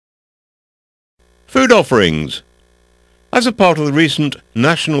Food offerings. As a part of the recent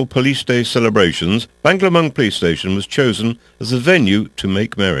National Police Day celebrations, Banglamung Police Station was chosen as a venue to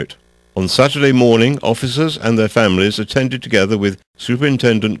make merit. On Saturday morning, officers and their families attended together with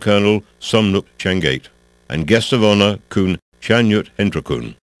Superintendent Colonel Somnuk Changate and guest of honour Kun Chanyut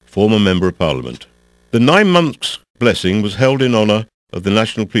Hendrakun, former Member of Parliament. The 9 months blessing was held in honour of the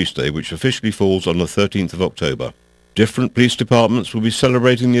National Police Day, which officially falls on the 13th of October. Different police departments will be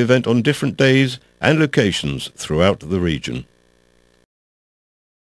celebrating the event on different days and locations throughout the region.